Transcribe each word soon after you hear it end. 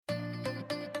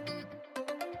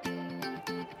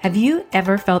Have you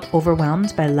ever felt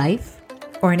overwhelmed by life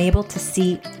or unable to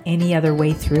see any other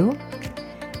way through?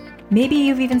 Maybe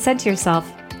you've even said to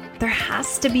yourself, there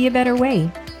has to be a better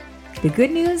way. The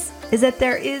good news is that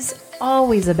there is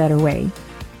always a better way.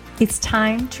 It's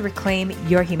time to reclaim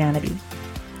your humanity.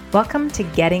 Welcome to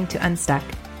Getting to Unstuck,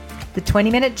 the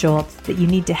 20-minute jolt that you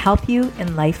need to help you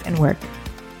in life and work.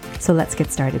 So let's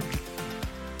get started.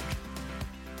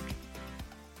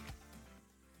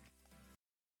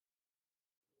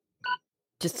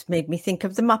 Just made me think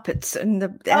of the Muppets and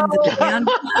the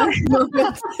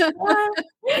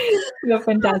You're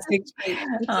fantastic.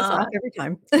 off every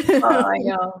time. I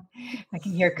know. I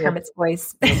can hear Kermit's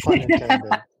voice.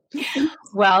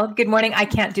 Well, good morning. I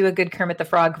can't do a good Kermit the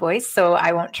Frog voice, so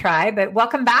I won't try, but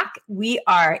welcome back.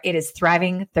 It is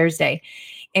Thriving Thursday,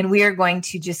 and we are going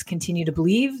to just continue to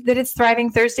believe that it's Thriving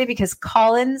Thursday because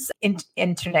Colin's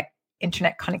internet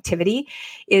connectivity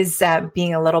is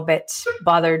being a little bit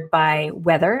bothered by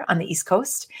weather on the East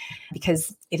Coast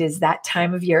because it is that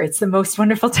time of year. It's the most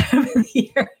wonderful time of the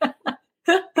year.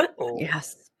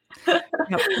 Yes.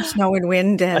 Yep. Snow and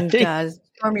wind and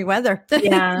stormy weather.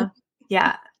 Yeah.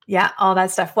 All that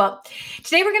stuff. Well,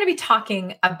 today we're going to be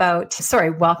talking about,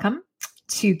 welcome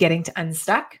to Getting to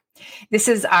Unstuck. This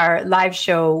is our live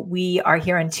show. We are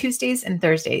here on Tuesdays and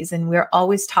Thursdays, and we're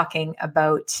always talking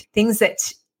about things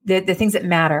that the things that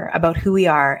matter about who we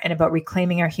are and about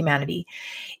reclaiming our humanity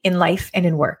in life and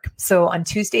in work. So on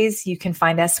Tuesdays, you can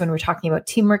find us when we're talking about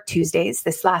Teamwork Tuesdays.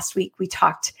 This last week, we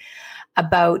talked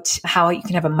about how you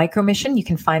can have a micro mission. You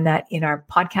can find that in our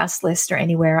podcast list or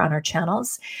anywhere on our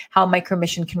channels, how a micro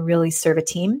mission can really serve a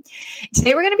team.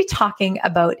 Today, we're going to be talking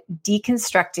about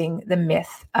deconstructing the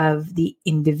myth of the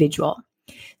individual.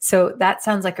 So that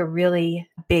sounds like a really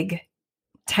big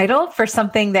title for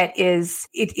something that it's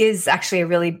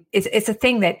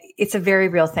a very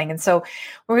real thing. And so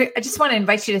I just want to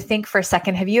invite you to think for a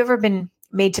second. Have you ever been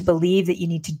made to believe that you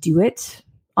need to do it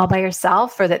all by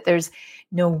yourself or that there's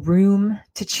no room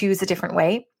to choose a different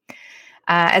way?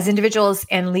 As individuals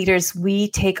and leaders, we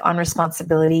take on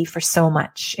responsibility for so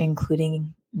much,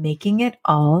 including making it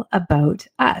all about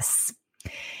us.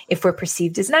 If we're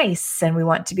perceived as nice and we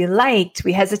want to be liked,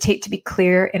 we hesitate to be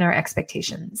clear in our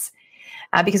expectations.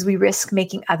 Because we risk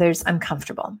making others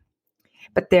uncomfortable.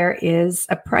 But there is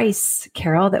a price,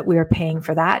 Carol, that we are paying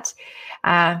for that.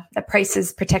 The price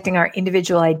is protecting our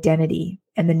individual identity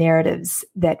and the narratives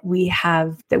that we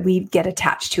get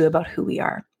attached to about who we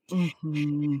are.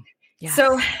 Mm-hmm. Yes.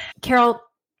 So, Carol,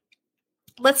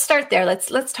 let's start there.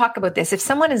 Let's talk about this. If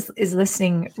someone is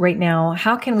listening right now,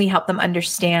 how can we help them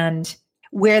understand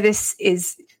where this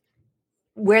is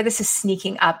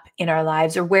sneaking up in our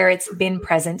lives or where it's been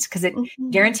present? Because it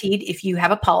guaranteed, if you have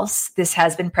a pulse, this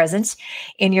has been present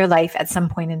in your life at some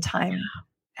point in time.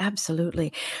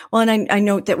 Absolutely. Well, and I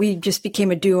note that we just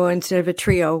became a duo instead of a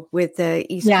trio with the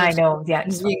East Coast. I know. Yeah.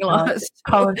 Being lost.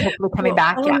 Colin's hopefully coming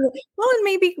back. Yeah. Well, and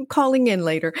maybe calling in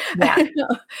later. Yeah.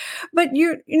 But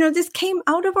this came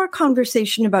out of our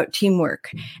conversation about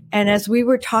teamwork. And as we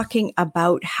were talking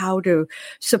about how to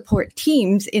support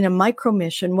teams in a micro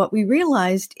mission, what we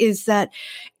realized is that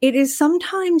it is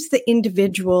sometimes the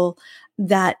individual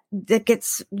that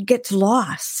gets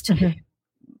lost. Mm-hmm.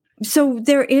 So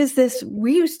there is this,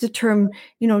 we use the term,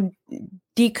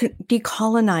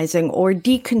 decolonizing or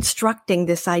deconstructing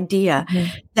this idea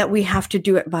that we have to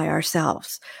do it by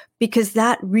ourselves, because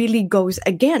that really goes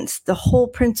against the whole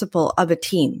principle of a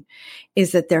team,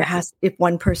 is that if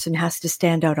one person has to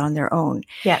stand out on their own.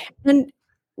 Yeah. And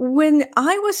when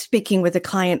I was speaking with a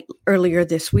client earlier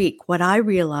this week, what I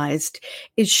realized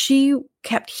is she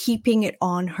kept heaping it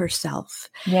on herself.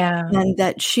 Yeah. And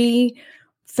that she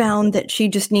found that she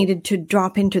just needed to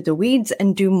drop into the weeds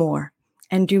and do more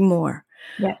and do more.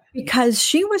 Yeah. Because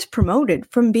she was promoted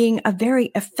from being a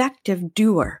very effective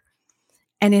doer.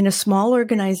 And in a small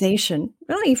organization,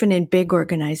 not even in big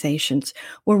organizations,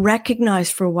 we're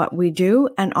recognized for what we do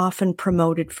and often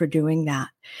promoted for doing that.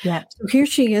 Yeah. So here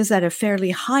she is at a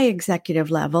fairly high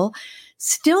executive level,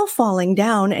 still falling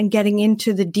down and getting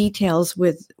into the details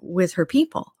with her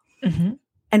people. Mm-hmm.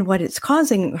 And what it's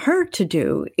causing her to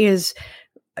do is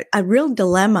a real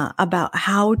dilemma about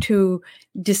how to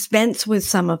dispense with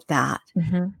some of that,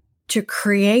 to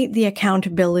create the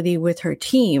accountability with her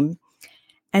team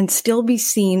and still be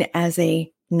seen as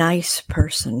a nice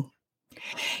person.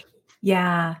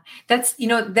 Yeah, that's,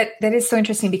 that is so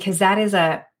interesting because that's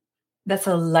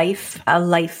a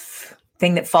life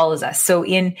thing that follows us. So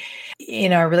in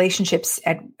our relationships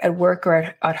at work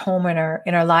or at home in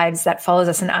our lives, that follows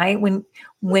us. And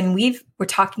when we're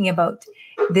talking about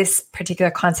this particular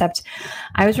concept,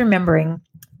 I was remembering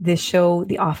this show,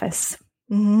 The Office.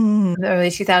 in the early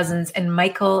 2000s. And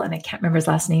Michael, and I can't remember his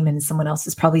last name, and someone else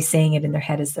is probably saying it in their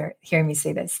head as they're hearing me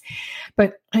say this,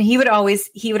 but he would always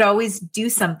do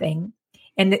something.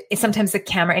 And sometimes the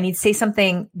camera, and he'd say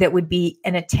something that would be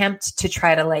an attempt to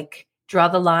try to like draw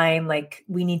the line, like,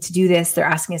 we need to do this. They're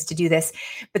asking us to do this.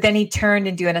 But then he turned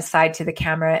and do an aside to the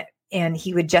camera, and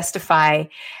he would justify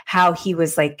how he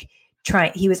was like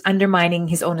he was undermining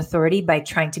his own authority by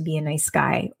trying to be a nice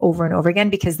guy over and over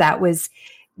again, because that was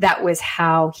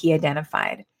how he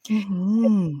identified.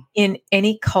 In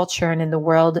any culture and in the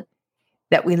world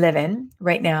that we live in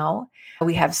right now,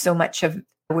 we have so much of,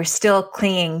 we're still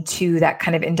clinging to that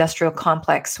kind of industrial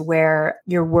complex where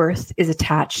your worth is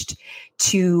attached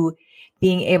to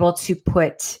being able to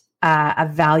put a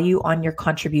value on your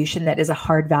contribution that is a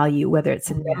hard value, whether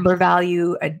it's a number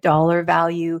value, a dollar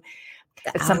value,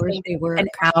 an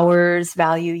hours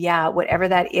value. Yeah. Whatever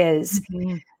that is,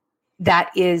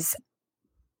 that is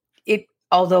it.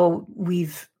 Although we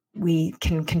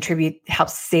can contribute,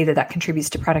 helps say that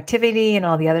contributes to productivity and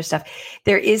all the other stuff.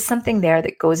 There is something there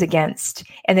that goes against,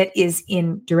 and that is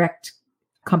in direct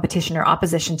competition or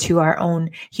opposition to our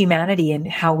own humanity and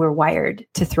how we're wired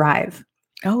to thrive.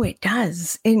 Oh, it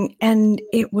does. And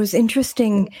it was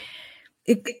interesting,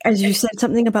 as you said,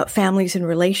 something about families and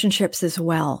relationships as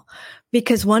well.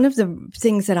 Because one of the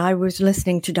things that I was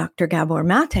listening to Dr. Gabor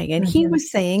Mate, and he was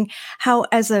saying how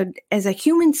as a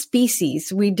human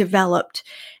species, we developed,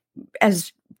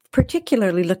 as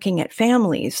particularly looking at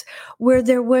families, where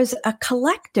there was a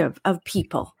collective of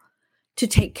people to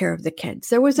take care of the kids.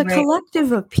 There was a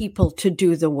collective of people to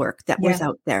do the work that was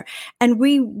out there. And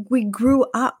we grew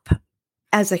up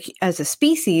as a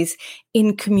species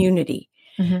in community.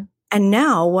 And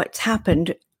now what's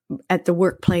happened at the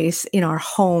workplace, in our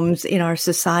homes, in our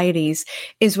societies,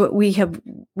 is what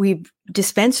we've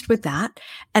dispensed with that.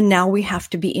 And now we have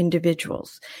to be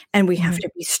individuals, and we have to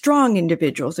be strong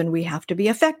individuals, and we have to be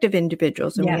effective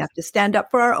individuals, and we have to stand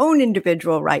up for our own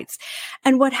individual rights.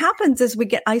 And what happens is we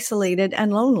get isolated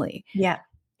and lonely. Yeah.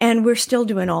 And we're still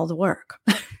doing all the work.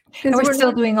 And we're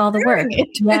still doing all the work.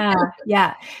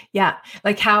 Yeah.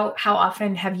 Like how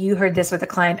often have you heard this with a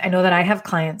client? I know that I have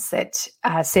clients that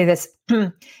say this,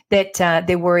 that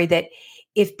they worry that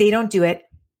if they don't do it,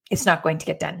 it's not going to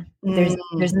get done. There's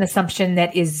an assumption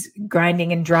that is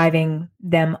grinding and driving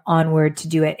them onward to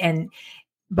do it.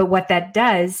 But what that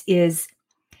does is,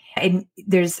 and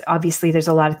there's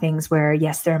a lot of things where,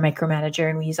 yes, they're a micromanager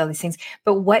and we use all these things,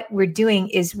 but what we're doing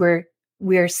is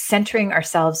we're centering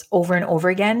ourselves over and over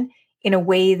again in a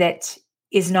way that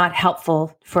is not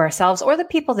helpful for ourselves or the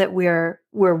people that we're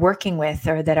working with,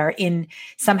 or that are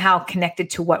somehow connected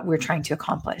to what we're trying to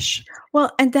accomplish.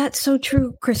 Well, and that's so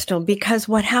true, Crystal, because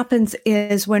what happens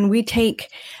is when we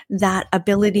take that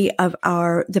ability of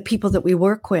the people that we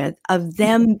work with, of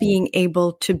them being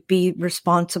able to be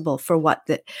responsible for what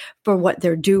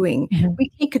they're doing,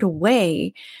 we take it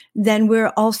away, then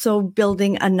we're also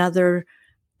building another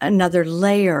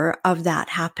layer of that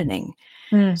happening.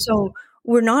 So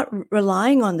we're not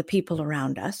relying on the people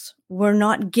around us. We're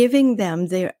not giving them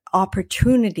the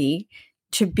opportunity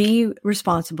to be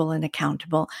responsible and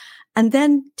accountable. And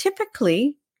then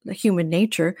typically, the human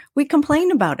nature, we complain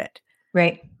about it.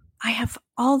 Right. I have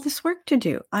all this work to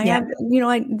do.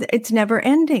 It's never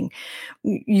ending.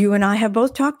 You and I have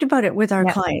both talked about it with our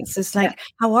clients. It's like,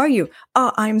 how are you?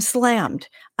 Oh, I'm slammed.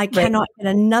 I cannot get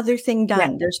another thing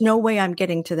done. There's no way I'm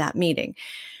getting to that meeting.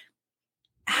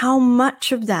 How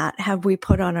much of that have we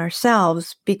put on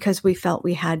ourselves because we felt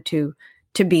we had to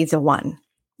be the one?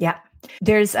 Yeah.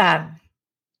 There's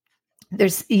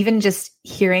even just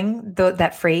hearing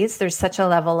that phrase, there's such a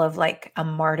level of like a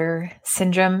martyr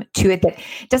syndrome to it that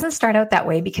doesn't start out that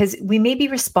way, because we may be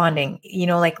responding,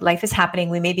 like life is happening.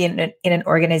 We may be in an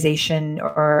organization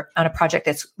or on a project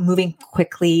that's moving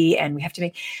quickly, and we have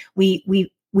to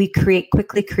we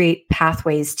quickly create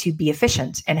pathways to be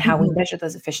efficient and how we measure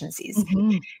those efficiencies.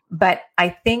 But I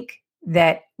think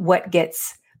that what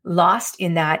gets lost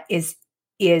in that is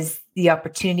the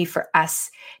opportunity for us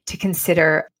to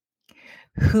consider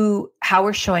how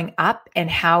we're showing up, and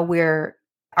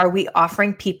are we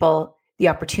offering people the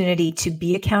opportunity to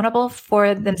be accountable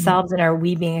for themselves, and are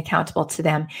we being accountable to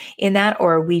them in that,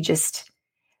 or are we just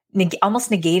almost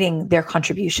negating their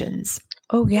contributions?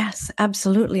 Oh, yes,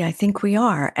 absolutely. I think we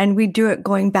are. And we do it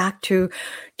going back to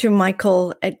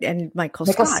Michael and Michael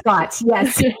Scott.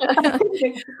 Yes.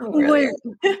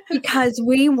 Because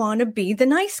we want to be the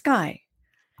nice guy.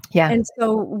 Yeah. And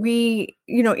so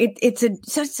it's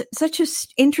such a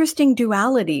interesting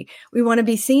duality. We want to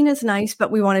be seen as nice, but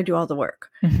we want to do all the work.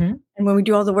 Mm-hmm. And when we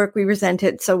do all the work, we resent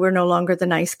it. So we're no longer the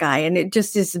nice guy. And it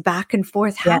just is back and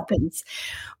forth happens.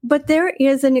 But there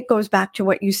is, and it goes back to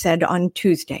what you said on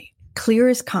Tuesday, clear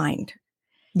is kind.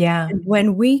 Yeah. And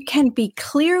when we can be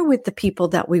clear with the people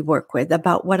that we work with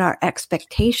about what our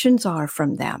expectations are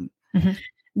from them, mm-hmm.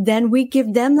 then we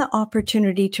give them the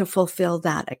opportunity to fulfill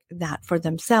that for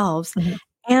themselves. Mm-hmm.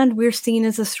 And we're seen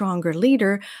as a stronger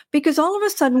leader because all of a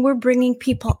sudden we're bringing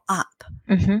people up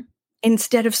mm-hmm.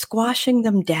 instead of squashing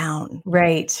them down.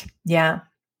 Right. Yeah.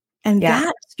 And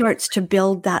that starts to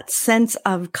build that sense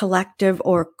of collective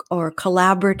or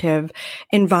collaborative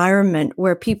environment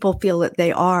where people feel that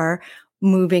they are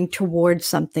moving towards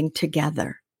something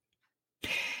together.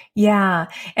 Yeah.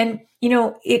 And,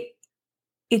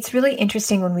 it's really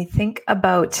interesting when we think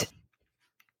about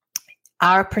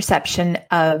our perception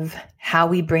of how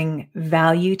we bring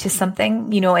value to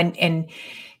something, and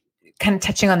kind of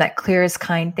touching on that clear as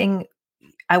kind thing.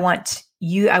 I want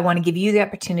to give you the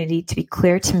opportunity to be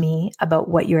clear to me about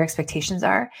what your expectations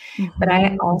are. Mm-hmm. But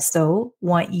I also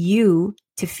want you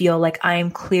to feel like I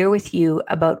am clear with you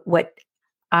about what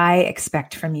I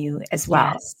expect from you as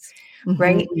well. Yes. Mm-hmm.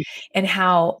 Right. And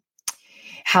how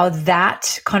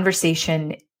that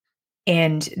conversation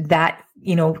and that,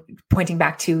 pointing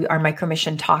back to our micro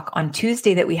mission talk on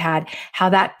Tuesday that we had, how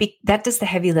that does the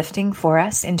heavy lifting for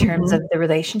us in terms mm-hmm. of the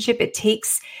relationship. It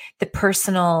takes the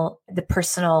personal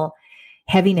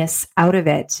heaviness out of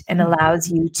it and mm-hmm. allows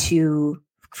you to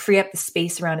free up the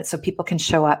space around it so people can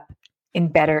show up in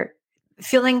better,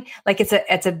 feeling like it's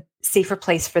a safer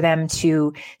place for them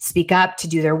to speak up, to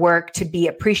do their work, to be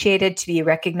appreciated, to be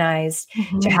recognized,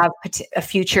 mm-hmm. to have a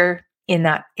future in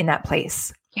that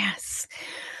place. Yes.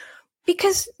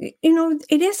 Because,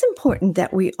 it is important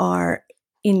that we are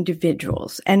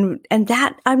individuals and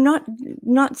that I'm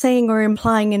not saying or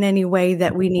implying in any way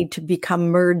that we need to become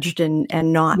merged and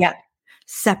not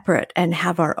separate and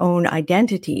have our own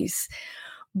identities.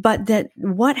 But that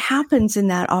what happens in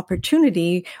that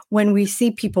opportunity when we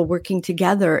see people working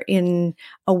together in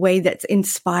a way that's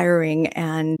inspiring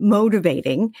and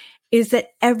motivating is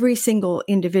that every single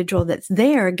individual that's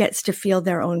there gets to feel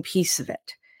their own piece of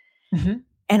it. Mm-hmm.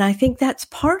 And I think that's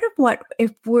part of what,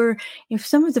 if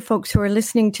some of the folks who are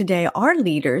listening today are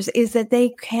leaders, is that they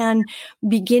can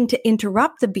begin to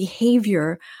interrupt the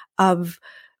behavior of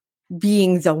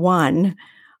being the one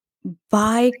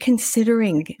by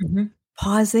considering mm-hmm.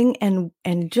 pausing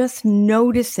and just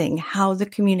noticing how the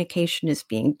communication is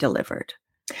being delivered.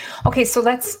 Okay, so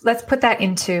let's put that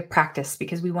into practice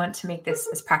because we want to make this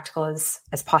as practical as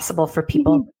possible for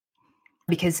people. Mm-hmm.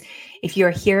 Because if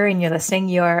you're here and you're listening,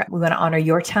 we want to honor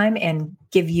your time and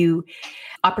give you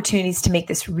opportunities to make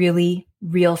this really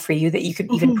real for you that you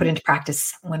could even mm-hmm. put into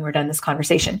practice when we're done this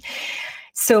conversation.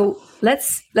 So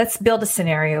let's build a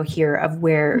scenario here of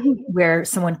where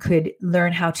someone could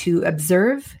learn how to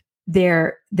observe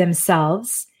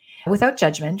themselves without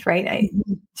judgment, right?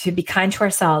 Mm-hmm. To be kind to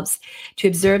ourselves, to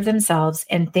observe themselves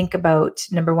and think about,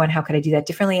 number one, how could I do that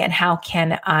differently? And how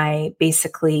can I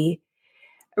basically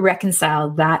reconcile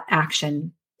that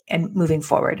action and moving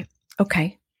forward?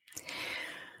 Okay.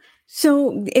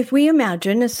 So if we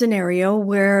imagine a scenario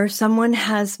where someone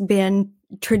has been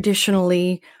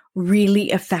traditionally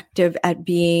really effective at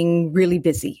being really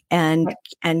busy and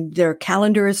their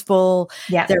calendar is full,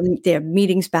 they have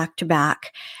meetings back to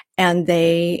back, and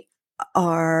they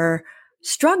are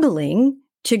struggling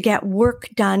to get work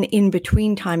done in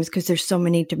between times because there's so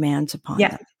many demands upon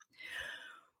them.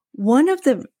 One of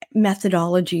the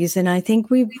methodologies, and I think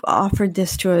we've offered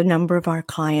this to a number of our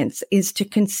clients, is to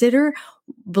consider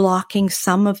blocking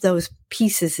some of those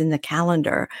pieces in the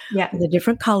calendar with a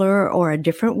different color or a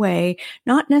different way,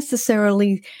 not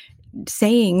necessarily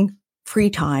saying free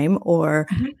time or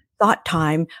mm-hmm. thought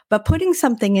time, but putting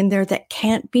something in there that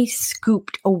can't be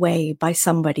scooped away by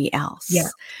somebody else. Yeah.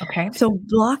 Okay. So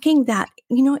blocking that,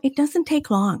 it doesn't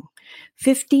take long.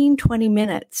 15, 20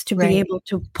 minutes to be able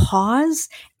to pause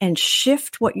and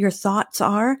shift what your thoughts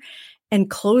are and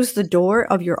close the door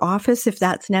of your office if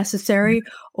that's necessary,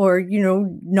 or,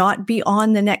 not be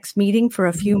on the next meeting for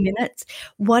a few minutes.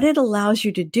 What it allows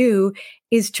you to do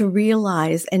is to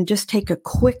realize and just take a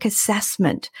quick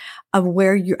assessment of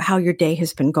how your day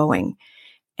has been going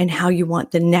and how you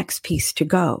want the next piece to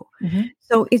go. Mm-hmm.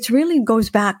 So it really goes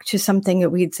back to something that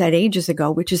we had said ages ago,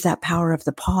 which is that power of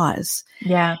the pause.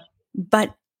 Yeah.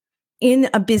 But in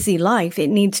a busy life, it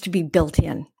needs to be built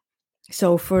in.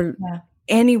 So for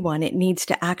anyone, it needs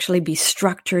to actually be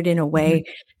structured in a way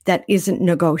mm-hmm. that isn't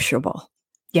negotiable.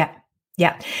 Yeah.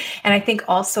 Yeah. And I think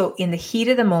also in the heat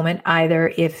of the moment,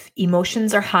 either if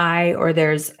emotions are high or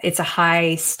it's a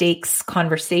high stakes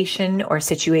conversation or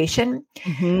situation,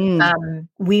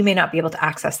 we may not be able to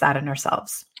access that in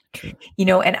ourselves. True.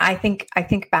 And I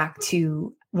think back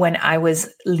to when I was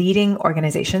leading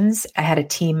organizations. I had a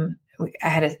team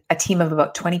of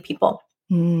about 20 people.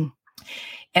 And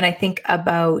I think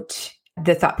about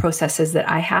the thought processes that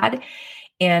I had,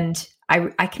 and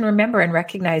I can remember and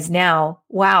recognize now,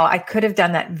 wow, I could have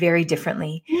done that very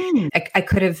differently. I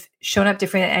could have shown up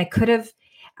differently. And I could have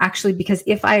actually, because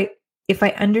if I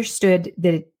understood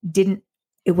that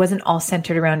it wasn't all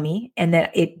centered around me, and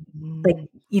that the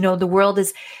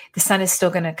sun is still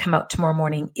going to come out tomorrow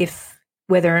morning,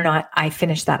 whether or not I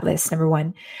finish that list, number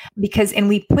one, and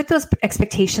we put those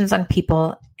expectations on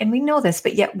people, and we know this,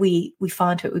 but yet we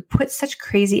fall into it. We put such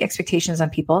crazy expectations on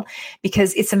people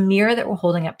because it's a mirror that we're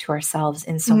holding up to ourselves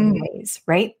in so many ways,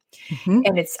 right?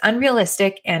 And it's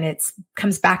unrealistic, and it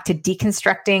comes back to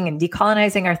deconstructing and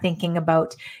decolonizing our thinking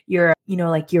about you're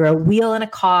a wheel in a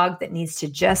cog that needs to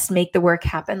just make the work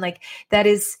happen. Like that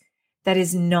is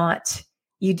not,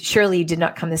 you did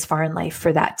not come this far in life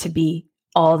for that to be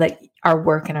all that our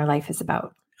work and our life is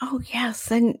about. Oh,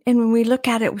 yes. And when we look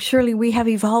at it, surely we have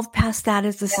evolved past that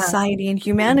as a society and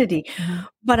humanity.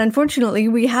 But unfortunately,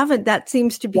 we haven't. That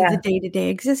seems to be the day-to-day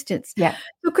existence. Yeah.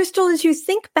 So, Crystal, as you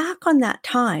think back on that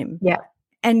time,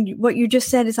 and what you just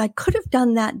said is, I could have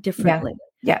done that differently.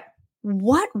 Yeah.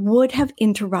 What would have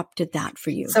interrupted that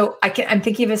for you? So I'm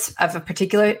thinking of a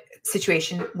particular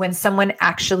situation when someone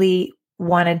actually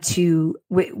wanted to,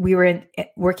 we were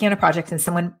working on a project, and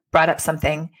someone brought up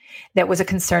something that was a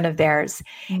concern of theirs.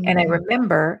 And I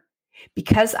remember,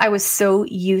 because I was so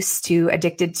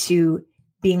addicted to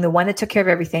being the one that took care of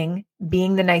everything,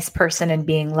 being the nice person and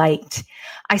being liked,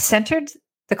 I centered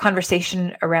the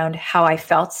conversation around how I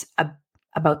felt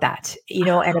about that,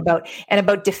 and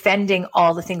about defending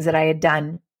all the things that I had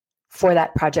done for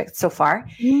that project so far.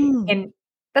 And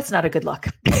that's not a good look.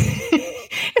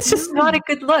 It's just not a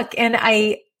good look. And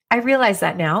I realize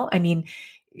that now. I mean,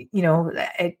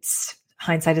 it's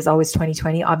hindsight is always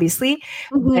 20/20, obviously.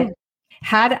 But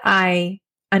had I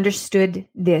understood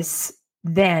this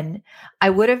then, I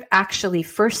would have actually,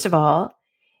 first of all,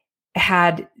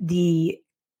 had the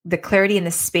clarity and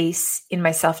the space in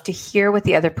myself to hear what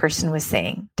the other person was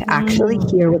saying, to actually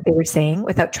hear what they were saying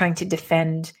without trying to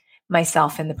defend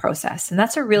myself in the process. And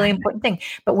that's a really important thing.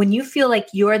 But when you feel like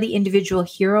you're the individual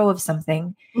hero of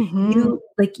something,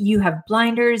 you have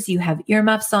blinders, you have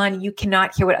earmuffs on, you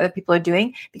cannot hear what other people are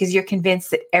doing because you're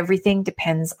convinced that everything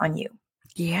depends on you.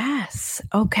 Yes.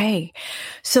 Okay.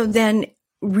 So then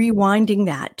rewinding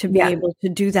that to be able to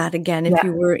do that again, if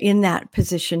you were in that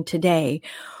position today,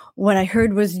 what I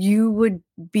heard was you would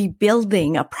be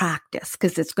building a practice,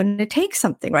 because it's going to take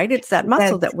something, right? It's that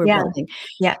muscle that we're building.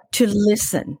 Yeah. To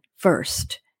listen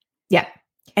first. Yeah.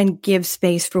 And give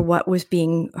space for what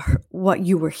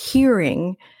you were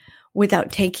hearing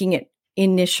without taking it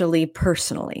initially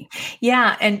personally.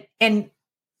 Yeah. And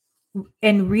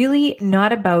really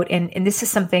not about, and this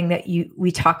is something that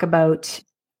we talk about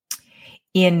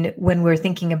when we're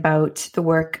thinking about the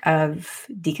work of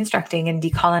deconstructing and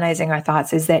decolonizing our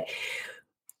thoughts, is that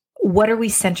what are we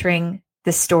centering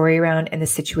the story around and the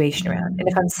situation around? And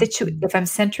if I'm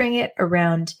centering it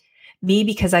around me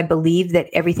because I believe that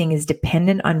everything is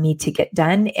dependent on me to get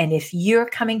done, and if you're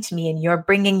coming to me and you're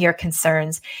bringing your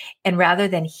concerns, and rather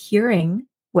than hearing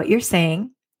what you're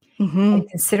saying and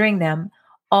considering them,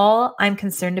 all I'm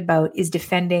concerned about is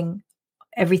defending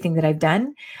everything that I've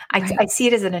done. I see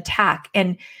it as an attack.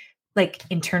 And like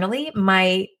internally,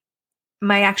 my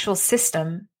actual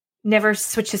system never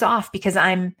switches off because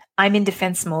I'm in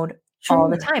defense mode all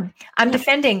the time. I'm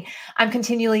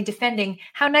continually defending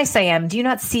how nice I am. Do you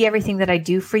not see everything that I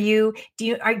do for you? Do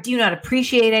you not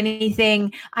appreciate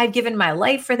anything? I've given my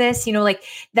life for this, like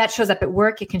that shows up at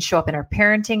work. It can show up in our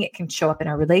parenting. It can show up in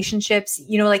our relationships,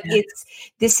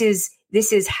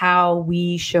 this is how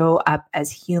we show up as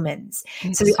humans.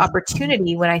 So the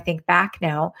opportunity, when I think back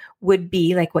now, would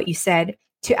be like what you said,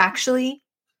 to actually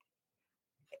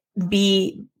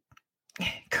be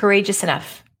courageous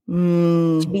enough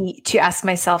to ask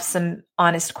myself some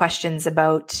honest questions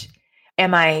about,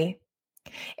 am I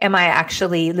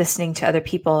actually listening to other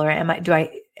people, or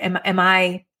am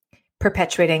I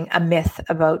perpetuating a myth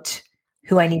about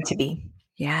who I need to be?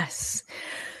 Yes.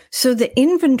 So the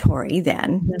inventory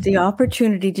then, the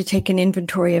opportunity to take an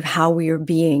inventory of how we are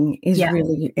being is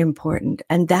really important.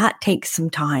 And that takes some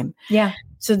time. Yeah.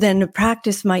 So then the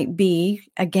practice might be,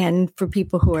 again, for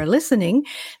people who are listening,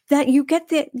 that you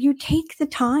take the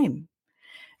time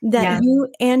that you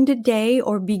end a day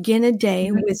or begin a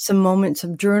day with some moments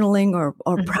of journaling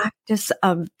or practice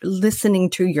of listening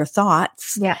to your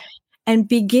thoughts and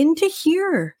begin to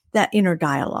hear that inner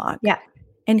dialogue.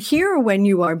 And hear when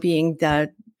you are being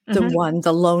the one,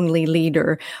 the lonely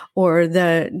leader or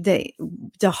the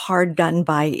hard done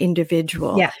by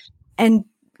individual. And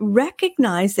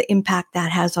recognize the impact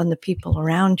that has on the people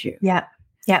around you.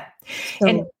 So,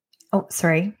 and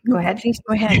sorry, go ahead. Please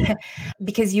go ahead.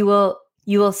 Because you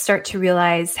will start to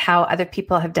realize how other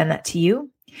people have done that to you.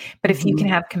 But if you can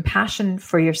have compassion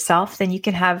for yourself, then you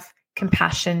can have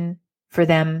compassion for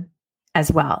them as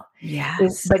well.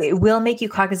 But it will make you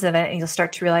cognizant of it, and you'll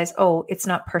start to realize, oh, it's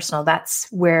not personal. That's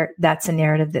a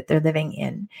narrative that they're living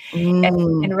in.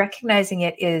 And recognizing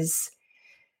it is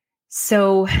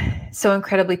so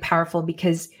incredibly powerful,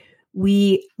 because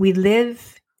we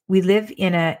live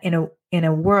in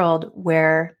a world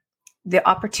where the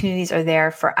opportunities are there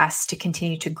for us to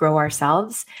continue to grow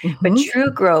ourselves. But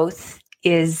true growth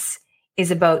is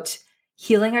about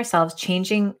healing ourselves,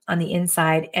 changing on the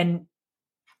inside, and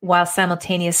while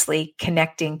simultaneously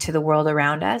connecting to the world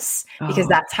around us, because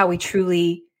that's how we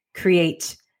truly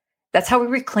create. That's how we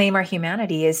reclaim our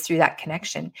humanity, is through that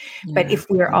connection. But if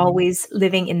we're always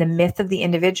living in the myth of the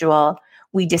individual,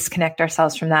 we disconnect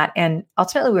ourselves from that. And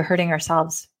ultimately we're hurting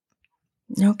ourselves.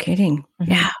 No kidding.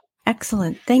 Yeah.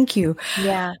 Excellent. Thank you.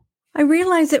 Yeah. I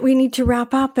realize that we need to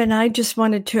wrap up, and I just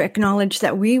wanted to acknowledge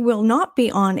that we will not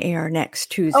be on air next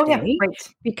Tuesday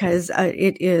because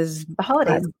it is the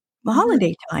holidays.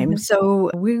 Holiday time.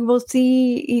 So we will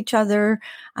see each other.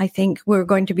 I think we're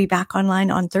going to be back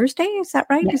online on Thursday. Is that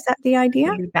right? Is that the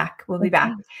idea? We'll be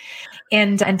back.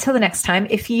 And until the next time,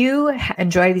 if you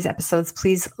enjoy these episodes,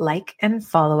 please like and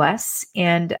follow us,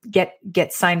 and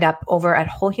get signed up over at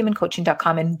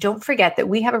wholehumancoaching.com. And don't forget that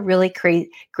we have a really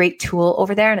great tool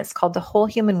over there, and it's called the Whole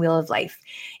Human Wheel of Life.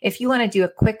 If you want to do a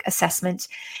quick assessment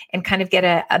and kind of get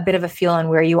a bit of a feel on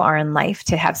where you are in life,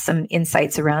 to have some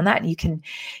insights around that, you can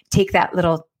take that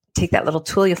little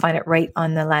tool. You'll find it right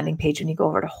on the landing page when you go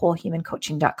over to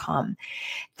wholehumancoaching.com.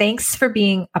 Thanks for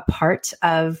being a part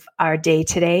of our day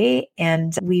today,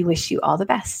 and we wish you all the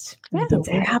best. We're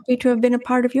happy to have been a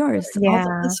part of yours. All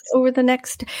the best over the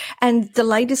next, and the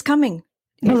light is coming.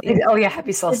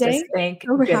 Happy solstice. Thank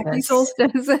goodness. Happy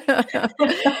solstice. All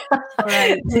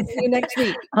right. See you next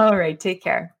week. All right. Take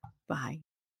care. Bye.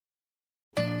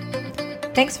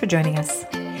 Thanks for joining us.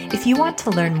 If you want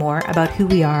to learn more about who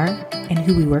we are and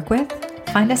who we work with,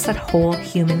 find us at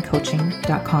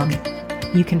wholehumancoaching.com.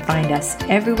 You can find us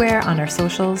everywhere on our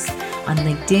socials, on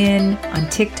LinkedIn, on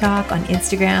TikTok, on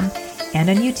Instagram, and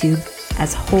on YouTube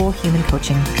as Whole Human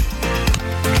Coaching.